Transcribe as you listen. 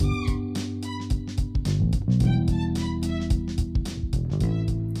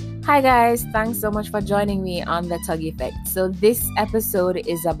Hi guys, thanks so much for joining me on the Tug Effect. So this episode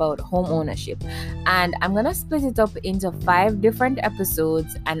is about home ownership, and I'm gonna split it up into 5 different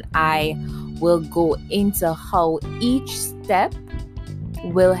episodes, and I will go into how each step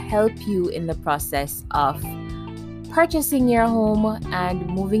will help you in the process of purchasing your home and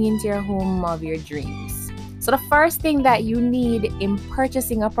moving into your home of your dreams. So the first thing that you need in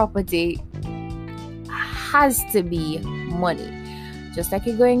purchasing a property has to be money. Just like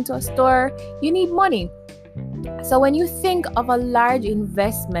you're going to a store, you need money. So when you think of a large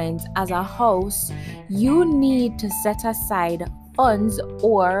investment as a house, you need to set aside funds,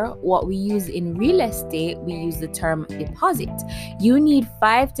 or what we use in real estate, we use the term deposit. You need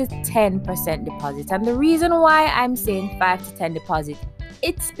 5 to 10% deposit. And the reason why I'm saying 5 to 10 deposit,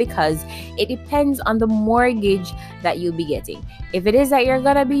 it's because it depends on the mortgage that you'll be getting. If it is that you're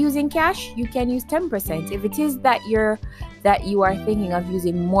gonna be using cash, you can use 10%. If it is that you are thinking of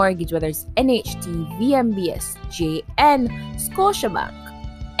using mortgage, whether it's NHT, VMBS, JN, Scotiabank,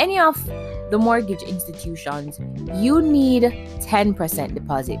 any of the mortgage institutions, you need 10%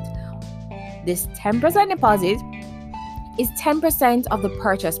 deposit. This 10% deposit is 10% of the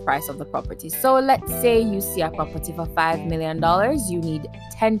purchase price of the property. So let's say you see a property for $5 million, you need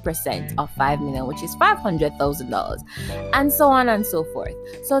 10% of $5 million, which is $500,000, and so on and so forth.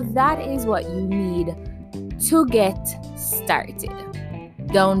 So that is what you need to get started.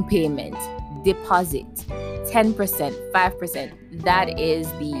 Down payment, deposit, 10%, 5%. That is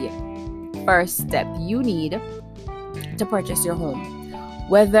the first step you need to purchase your home.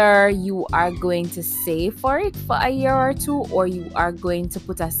 Whether you are going to save for it for a year or two, or you are going to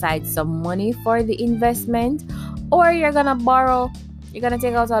put aside some money for the investment, or you're gonna borrow, you're gonna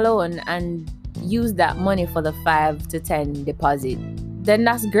take out a loan and use that money for the 5 to 10 deposit, then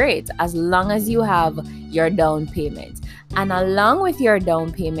that's great, as long as you have your down payment. And along with your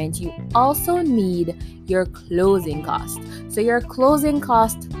down payment, you also need your closing cost. So your closing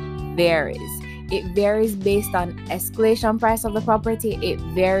cost varies. It varies based on escalation price of the property. It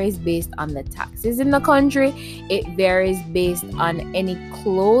varies based on the taxes in the country. It varies based on any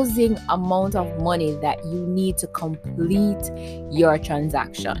closing amount of money that you need to complete your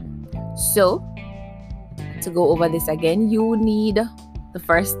transaction. So to go over this again, the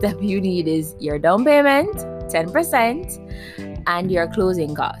first step you need is your down payment, 10%, and your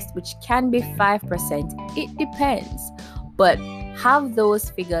closing cost, which can be 5%. It depends. But have those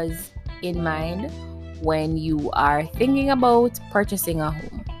figures in mind when you are thinking about purchasing a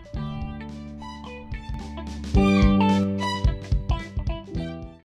home.